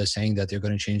coming out that's saying that they're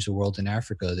going to change the world in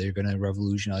Africa. They're going to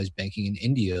revolutionize banking in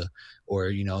India, or,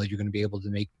 you're going to be able to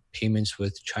make payments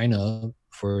with China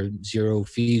for zero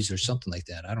fees or something like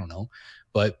that. I don't know.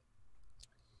 But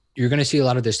you're going to see a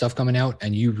lot of this stuff coming out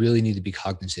and you really need to be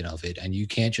cognizant of it. And you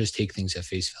can't just take things at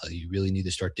face value. You really need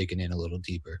to start digging in a little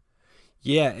deeper.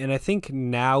 Yeah, and I think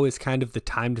now is kind of the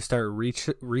time to start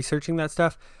researching that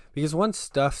stuff, because once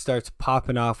stuff starts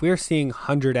popping off, we were seeing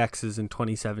 100x's in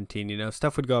 2017.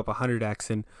 Stuff would go up 100x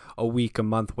in a week, a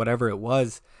month, whatever it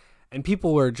was, and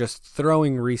people were just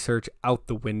throwing research out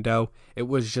the window. It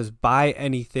was just buy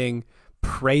anything,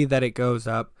 pray that it goes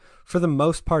up. For the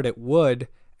most part, it would,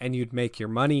 and you'd make your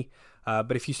money.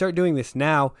 But if you start doing this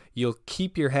now, you'll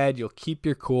keep your head, you'll keep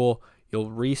your cool, you'll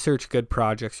research good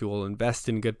projects, you will invest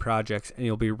in good projects, and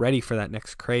you'll be ready for that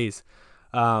next craze.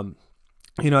 I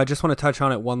just want to touch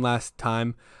on it one last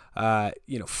time.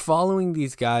 Following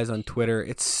these guys on Twitter,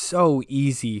 it's so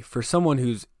easy for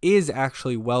someone is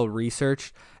actually well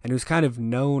researched and who's kind of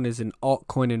known as an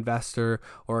altcoin investor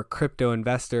or a crypto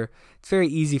investor. It's very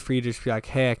easy for you to just be like,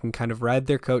 hey, I can kind of ride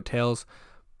their coattails.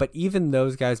 But even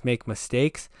those guys make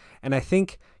mistakes. And I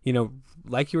think,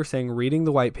 like you were saying, reading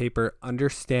the white paper,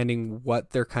 understanding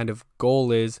what their kind of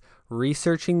goal is,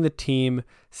 researching the team,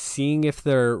 seeing if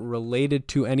they're related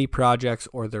to any projects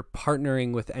or they're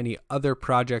partnering with any other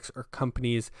projects or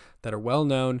companies that are well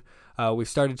known. We've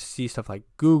started to see stuff like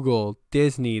Google,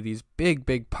 Disney, these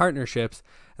big partnerships,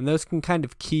 and those can kind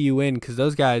of key you in because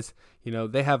those guys,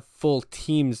 they have full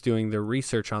teams doing their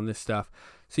research on this stuff.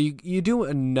 So you do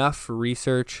enough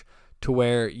research to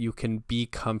where you can be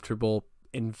comfortable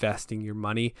investing your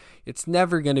money. It's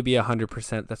never going to be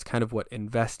 100%. That's kind of what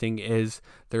investing is.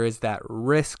 There is that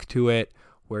risk to it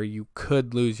where you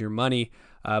could lose your money,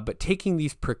 but taking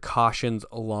these precautions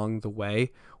along the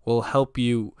way will help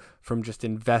you from just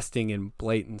investing in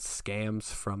blatant scams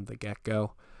from the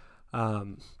get-go.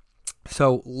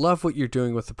 So love what you're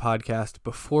doing with the podcast.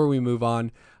 Before we move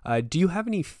on, do you have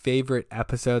any favorite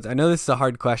episodes? I know this is a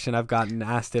hard question. I've gotten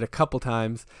asked it a couple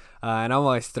times, and I'm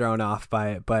always thrown off by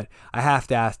it, but I have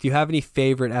to ask, do you have any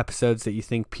favorite episodes that you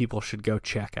think people should go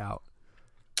check out?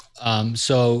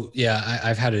 So yeah,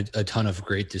 I've had a ton of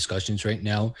great discussions right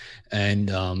now.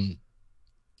 And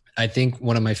I think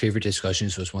one of my favorite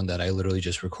discussions was one that I literally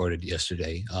just recorded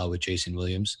yesterday with Jason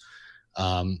Williams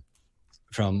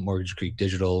from Mortgage Creek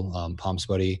Digital, Palms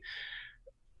Buddy.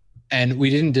 And we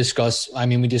didn't discuss,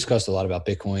 we discussed a lot about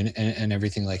Bitcoin and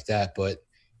everything like that. But,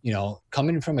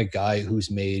 coming from a guy who's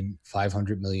made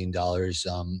 $500 million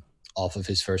off of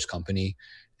his first company,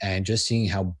 and just seeing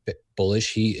how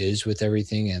bullish he is with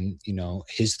everything and,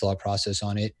 his thought process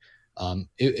on it,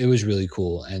 it was really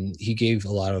cool. And he gave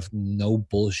a lot of no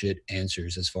bullshit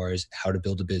answers as far as how to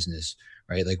build a business,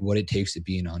 right? Like what it takes to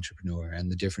be an entrepreneur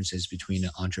and the differences between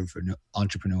an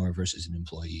entrepreneur versus an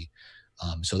employee.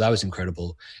 So that was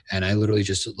incredible. And I literally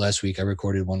just last week, I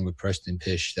recorded one with Preston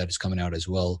Pish that is coming out as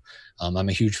well. I'm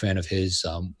a huge fan of his.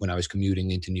 When I was commuting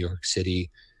into New York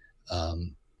City,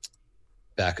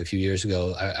 back a few years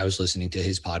ago, I was listening to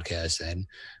his podcast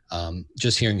and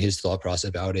just hearing his thought process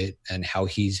about it and how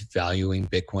he's valuing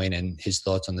Bitcoin and his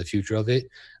thoughts on the future of it.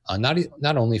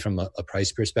 Not only from a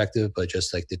price perspective, but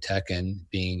just like the tech and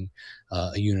being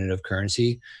a unit of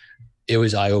currency. It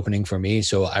was eye-opening for me.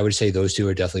 So I would say those two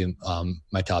are definitely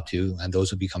my top two, and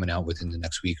those will be coming out within the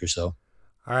next week or so.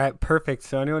 All right, perfect.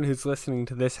 So anyone who's listening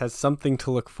to this has something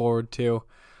to look forward to.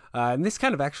 And this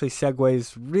kind of actually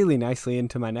segues really nicely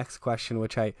into my next question,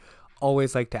 which I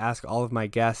always like to ask all of my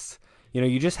guests.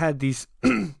 You just had these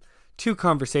two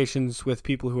conversations with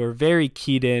people who are very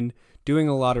keyed in, doing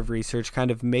a lot of research,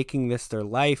 kind of making this their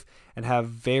life, and have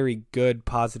very good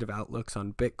positive outlooks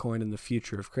on Bitcoin and the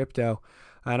future of crypto.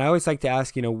 And I always like to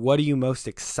ask, what are you most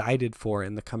excited for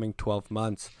in the coming 12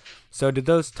 months? So did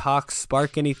those talks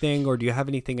spark anything, or do you have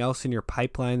anything else in your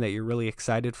pipeline that you're really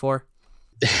excited for?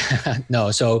 No.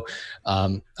 So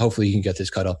hopefully you can get this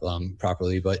cut up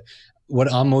properly. But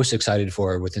what I'm most excited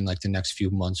for within like the next few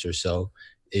months or so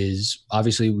is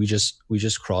obviously we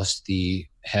just crossed the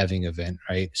halving event,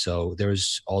 right? So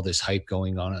there's all this hype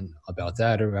going on about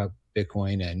that, about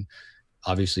Bitcoin, and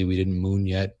obviously we didn't moon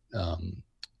yet.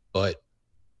 But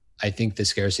I think the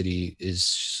scarcity is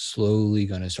slowly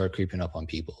going to start creeping up on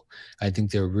people. I think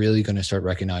they're really going to start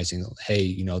recognizing,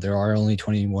 hey, there are only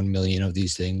 21 million of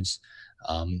these things.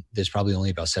 There's probably only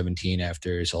about 17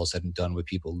 after it's all said and done, with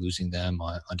people losing them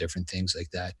on different things like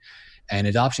that. And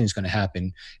adoption is going to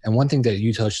happen. And one thing that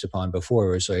you touched upon before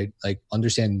was like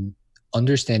understanding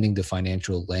the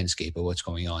financial landscape of what's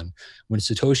going on. When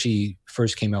Satoshi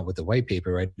first came out with the white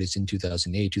paper, right, it's in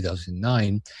 2008,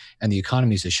 2009, and the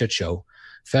economy is a shit show.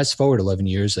 Fast forward 11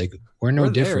 years, like we're no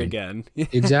different. There again.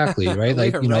 Exactly, right?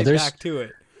 Like, there's back to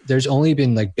it. There's only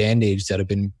been like band-aids that have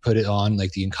been put on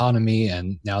like the economy,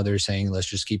 and now they're saying let's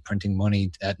just keep printing money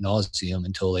ad nauseum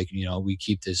until we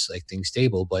keep this like thing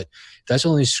stable. But that's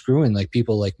only screwing like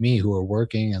people like me who are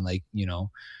working, and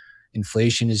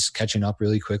inflation is catching up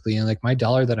really quickly, and like my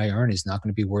dollar that I earn is not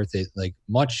going to be worth it like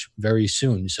much very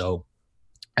soon. So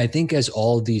I think as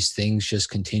all these things just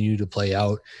continue to play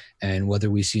out, and whether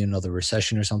we see another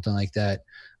recession or something like that,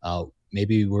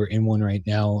 maybe we're in one right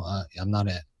now. I'm not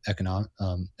an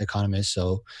economist,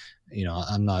 so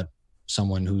I'm not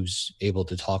someone who's able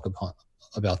to talk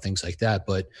about things like that.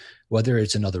 But whether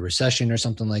it's another recession or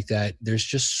something like that, there's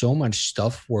just so much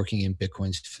stuff working in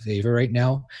Bitcoin's favor right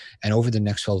now. And over the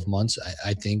next 12 months,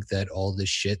 I think that all this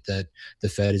shit that the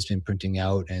Fed has been printing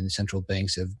out and central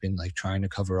banks have been like trying to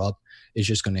cover up is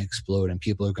just going to explode, and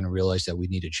people are going to realize that we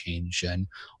need a change. And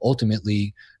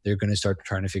ultimately, they're going to start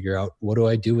trying to figure out, what do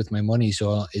I do with my money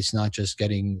so it's not just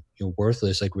getting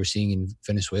worthless like we're seeing in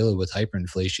Venezuela with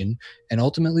hyperinflation. And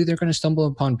ultimately, they're going to stumble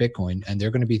upon Bitcoin, and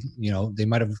they're going to be, they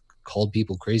might have called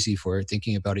people crazy for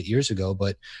thinking about it years ago.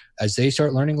 But as they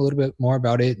start learning a little bit more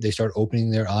about it, they start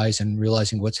opening their eyes and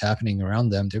realizing what's happening around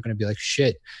them. They're going to be like,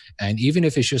 shit. And even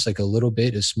if it's just like a little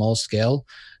bit, a small scale,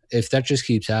 if that just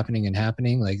keeps happening and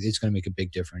happening, like it's going to make a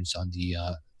big difference on the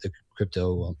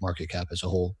crypto market cap as a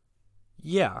whole.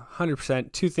 Yeah,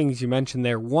 100%. Two things you mentioned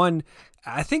there. One,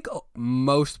 I think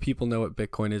most people know what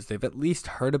Bitcoin is. They've at least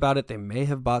heard about it. They may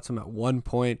have bought some at one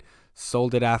point,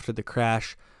 sold it after the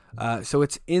crash. So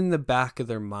it's in the back of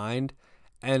their mind.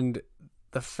 And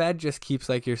the Fed just keeps,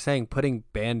 like you're saying, putting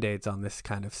Band-Aids on this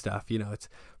kind of stuff. You know, it's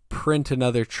print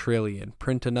another trillion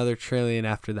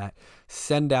after that.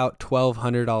 Send out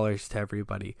 $1,200 to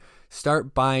everybody.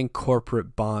 Start buying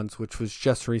corporate bonds, which was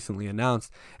just recently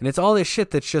announced. And it's all this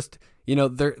shit that's just, you know,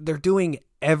 they're doing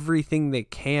everything they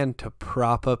can to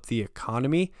prop up the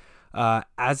economy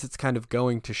as it's kind of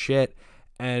going to shit.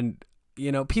 And,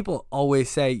 you know, people always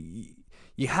say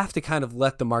you have to kind of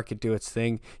let the market do its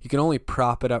thing. You can only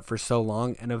prop it up for so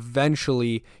long, and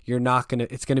eventually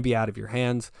it's going to be out of your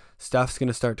hands. Stuff's going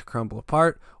to start to crumble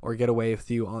apart or get away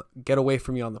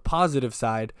from you on the positive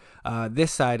side.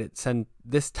 This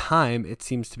time it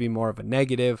seems to be more of a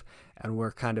negative, and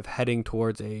we're kind of heading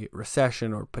towards a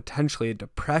recession or potentially a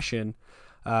depression.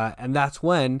 And that's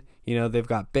when, you know, they've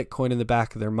got Bitcoin in the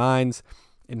back of their minds.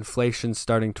 Inflation's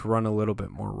starting to run a little bit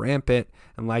more rampant.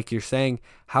 And like you're saying,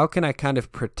 how can I kind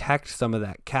of protect some of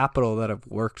that capital that I've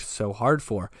worked so hard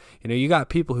for? You know, you got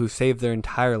people who save their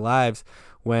entire lives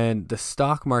when the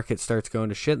stock market starts going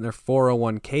to shit and their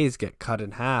 401ks get cut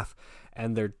in half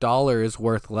and their dollar is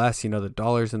worth less. You know, the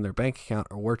dollars in their bank account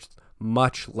are worth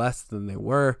much less than they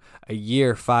were a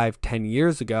year, 5, 10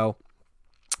 years ago.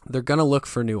 They're going to look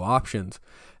for new options.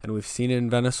 And we've seen it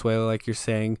in Venezuela, like you're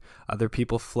saying. Other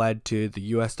people fled to the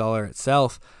US dollar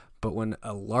itself. But when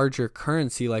a larger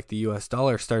currency like the US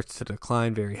dollar starts to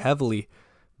decline very heavily,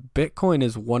 Bitcoin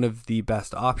is one of the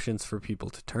best options for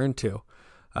people to turn to.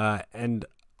 And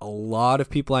a lot of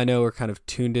people I know are kind of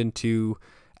tuned into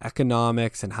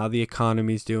economics and how the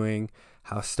economy's doing,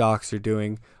 how stocks are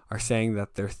doing, are saying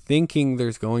that they're thinking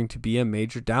there's going to be a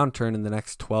major downturn in the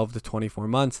next 12 to 24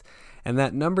 months. And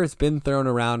that number's been thrown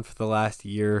around for the last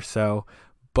year or so,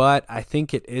 but I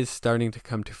think it is starting to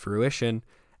come to fruition.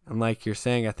 And like you're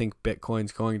saying, I think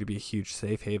Bitcoin's going to be a huge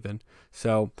safe haven.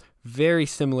 So very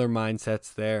similar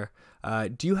mindsets there.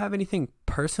 Do you have anything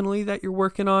personally that you're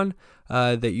working on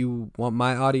that you want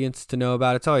my audience to know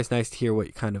about? It's always nice to hear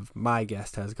what kind of my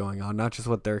guest has going on, not just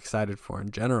what they're excited for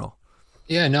in general.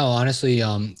 Yeah, no, honestly,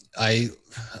 I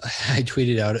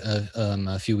tweeted out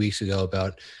a few weeks ago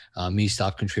about me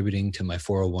stop contributing to my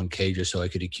 401k just so I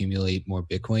could accumulate more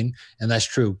Bitcoin. And that's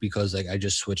true because like I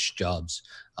just switched jobs.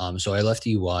 So I left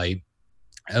EY.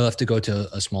 I left to go to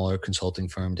a smaller consulting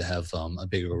firm to have a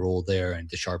bigger role there and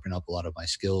to sharpen up a lot of my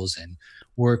skills and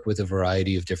work with a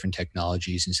variety of different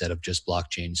technologies instead of just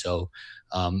blockchain. So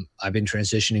I've been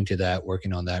transitioning to that,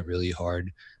 working on that really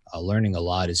hard, learning a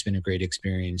lot. It's been a great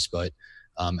experience, but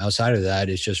outside of that,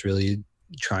 it's just really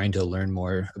trying to learn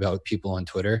more about people on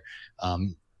Twitter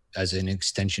as an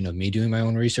extension of me doing my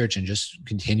own research and just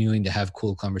continuing to have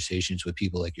cool conversations with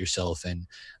people like yourself and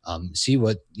see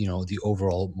what, you know, the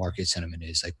overall market sentiment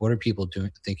is. Like, what are people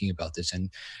thinking about this? And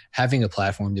having a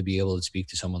platform to be able to speak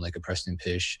to someone like a Preston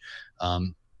Pysh,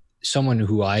 someone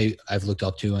who I've looked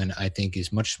up to and I think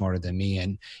is much smarter than me.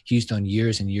 And he's done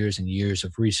years and years and years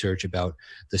of research about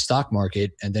the stock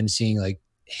market, and then seeing like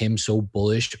him so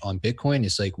bullish on Bitcoin,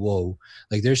 it's like, whoa,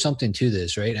 like there's something to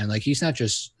this, right? And like he's not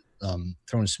just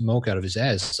throwing smoke out of his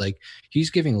ass. It's like he's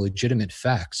giving legitimate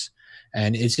facts.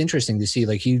 And it's interesting to see,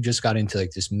 like, he just got into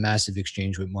like this massive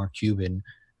exchange with Mark Cuban,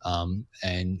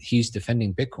 and he's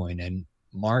defending Bitcoin, and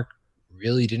Mark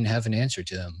really didn't have an answer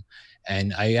to him.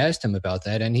 And I asked him about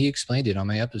that, and he explained it on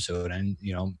my episode. And,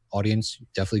 you know, audience,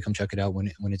 definitely come check it out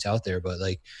when it's out there. But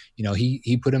like, you know,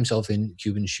 he put himself in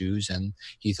Cuban's shoes and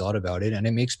he thought about it, and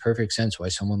it makes perfect sense why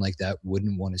someone like that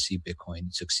wouldn't want to see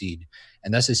Bitcoin succeed.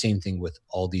 And that's the same thing with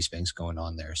all these banks going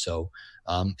on there. So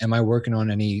am I working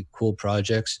on any cool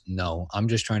projects? No, I'm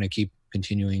just trying to keep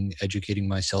continuing educating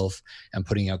myself and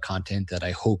putting out content that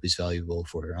I hope is valuable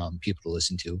for people to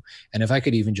listen to. And if I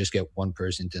could even just get one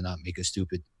person to not make a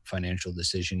stupid financial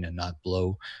decision and not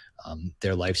blow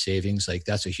their life savings, like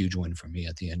that's a huge win for me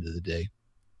at the end of the day.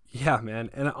 Yeah, man.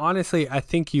 And honestly, I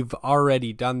think you've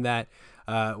already done that.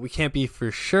 We can't be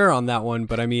for sure on that one,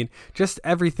 but I mean, just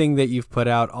everything that you've put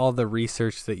out, all the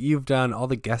research that you've done, all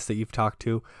the guests that you've talked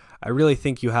to, I really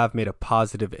think you have made a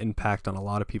positive impact on a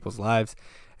lot of people's lives.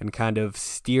 and kind of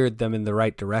steered them in the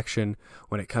right direction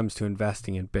when it comes to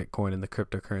investing in Bitcoin and the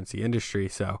cryptocurrency industry.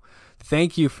 So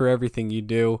thank you for everything you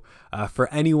do. For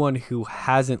anyone who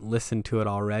hasn't listened to it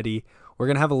already, we're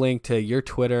going to have a link to your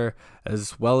Twitter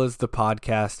as well as the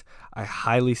podcast. I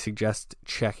highly suggest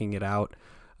checking it out.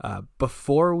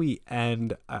 Before we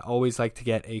end, I always like to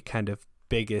get a kind of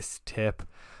biggest tip.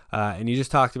 And you just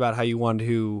talked about how you want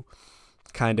to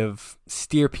kind of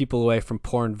steer people away from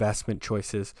poor investment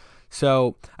choices.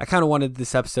 So I kind of wanted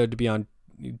this episode to be on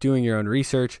doing your own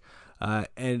research.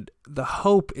 And the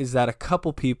hope is that a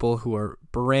couple people who are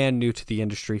brand new to the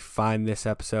industry find this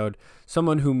episode,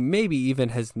 someone who maybe even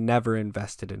has never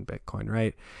invested in Bitcoin,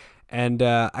 right? And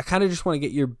I kind of just want to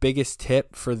get your biggest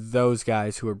tip for those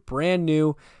guys who are brand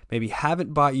new, maybe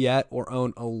haven't bought yet or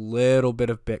own a little bit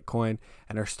of Bitcoin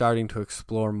and are starting to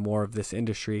explore more of this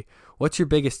industry. What's your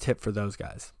biggest tip for those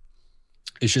guys?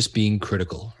 It's just being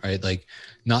critical, right? Like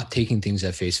not taking things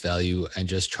at face value and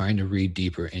just trying to read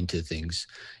deeper into things.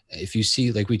 If you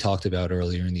see, like we talked about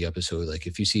earlier in the episode, like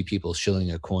if you see people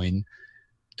shilling a coin,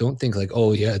 don't think like,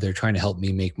 oh yeah, they're trying to help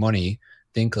me make money.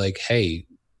 Think like, hey,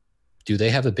 do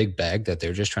they have a big bag that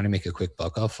they're just trying to make a quick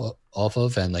buck off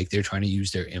of, and like they're trying to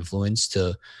use their influence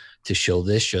to shill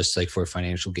this just like for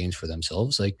financial gains for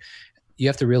themselves? Like you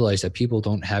have to realize that people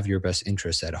don't have your best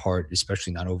interests at heart,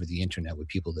 especially not over the internet with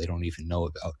people they don't even know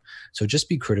about. So just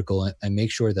be critical and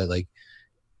make sure that like,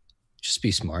 just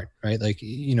be smart, right? Like,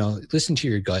 you know, listen to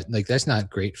your gut. Like that's not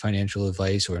great financial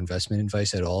advice or investment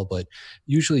advice at all, but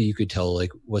usually you could tell like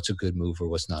what's a good move or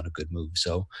what's not a good move.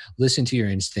 So listen to your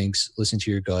instincts, listen to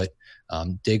your gut,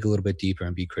 dig a little bit deeper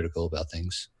and be critical about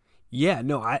things. Yeah,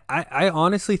 no, I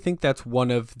honestly think that's one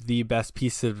of the best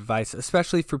pieces of advice,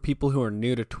 especially for people who are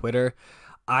new to Twitter.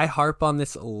 I harp on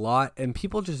this a lot and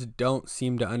people just don't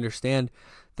seem to understand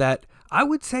that I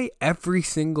would say every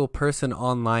single person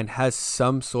online has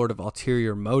some sort of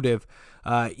ulterior motive.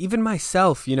 Even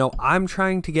myself, you know, I'm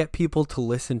trying to get people to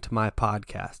listen to my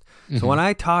podcast. So when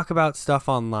I talk about stuff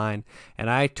online and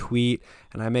I tweet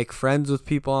and I make friends with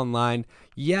people online,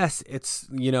 yes, it's,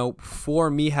 you know, for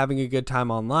me having a good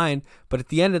time online, but at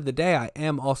the end of the day, I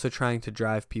am also trying to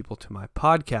drive people to my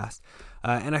podcast.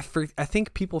 And I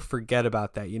think people forget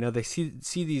about that. You know, they see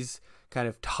these kind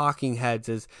of talking heads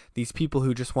as these people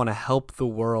who just want to help the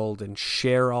world and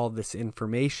share all this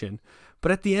information.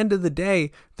 But at the end of the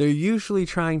day, they're usually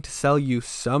trying to sell you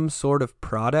some sort of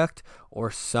product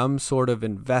or some sort of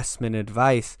investment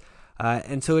advice.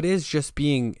 And so it is just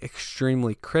being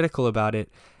extremely critical about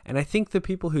it. And I think the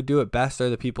people who do it best are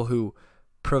the people who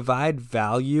provide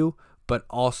value, but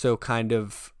also kind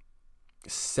of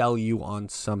sell you on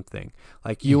something.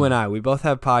 Like you and I, we both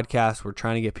have podcasts. We're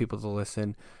trying to get people to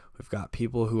listen. We've got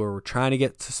people who are trying to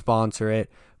get to sponsor it,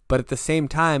 but at the same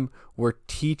time, we're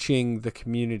teaching the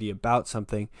community about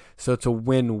something. So it's a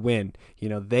win-win. You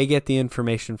know, they get the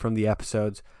information from the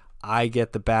episodes. I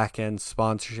get the back end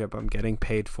sponsorship. I'm getting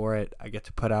paid for it. I get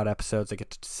to put out episodes. I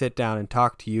get to sit down and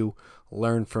talk to you,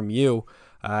 learn from you.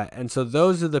 And so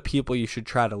those are the people you should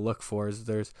try to look for, is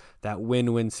there's that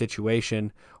win-win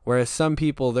situation. Whereas some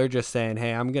people, they're just saying,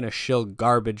 hey, I'm going to shill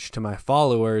garbage to my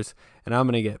followers and I'm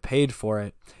going to get paid for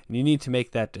it. And you need to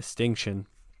make that distinction.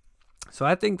 So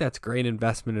I think that's great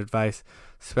investment advice,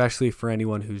 especially for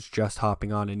anyone who's just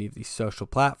hopping on any of these social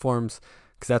platforms,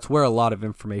 because that's where a lot of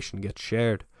information gets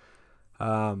shared.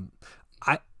 I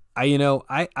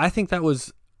think that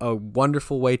was a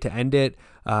wonderful way to end it.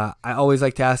 I always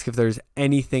like to ask if there's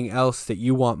anything else that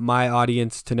you want my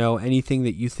audience to know, anything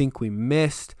that you think we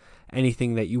missed,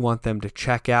 anything that you want them to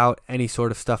check out, any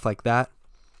sort of stuff like that.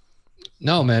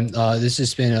 No, man, this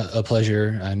has been a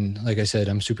pleasure. And like I said,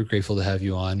 I'm super grateful to have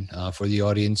you on. For the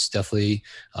audience, definitely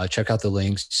check out the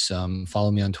links.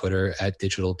 Follow me on Twitter at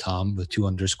DigitalTom with 2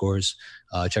 underscores.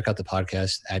 Check out the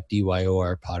podcast at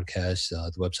DYOR Podcast.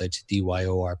 The website's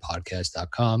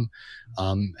dyorpodcast.com.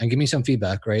 And give me some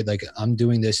feedback, right? Like I'm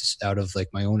doing this out of like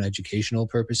my own educational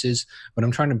purposes, but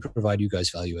I'm trying to provide you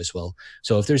guys value as well.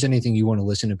 So if there's anything you want to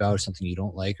listen about, something you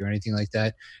don't like or anything like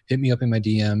that, hit me up in my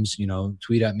DMs, you know,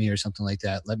 tweet at me or something like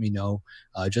that. Let me know,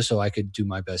 just so I could do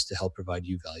my best to help provide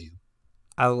you value.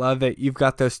 I love it. You've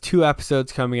got those 2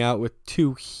 episodes coming out with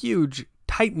 2 huge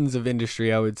titans of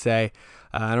industry, I would say.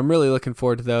 And I'm really looking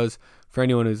forward to those. For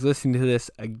anyone who's listening to this,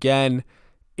 again,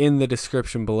 in the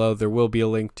description below, there will be a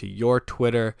link to your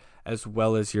Twitter as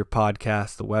well as your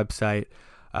podcast, the website.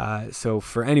 So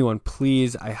for anyone,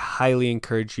 please, I highly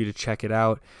encourage you to check it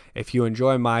out. If you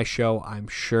enjoy my show, I'm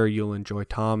sure you'll enjoy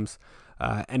Tom's.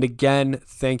 And again,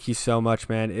 thank you so much,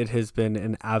 man. It has been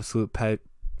an absolute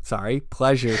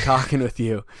pleasure talking with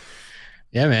you.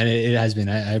 Yeah, man, it has been.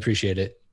 I appreciate it.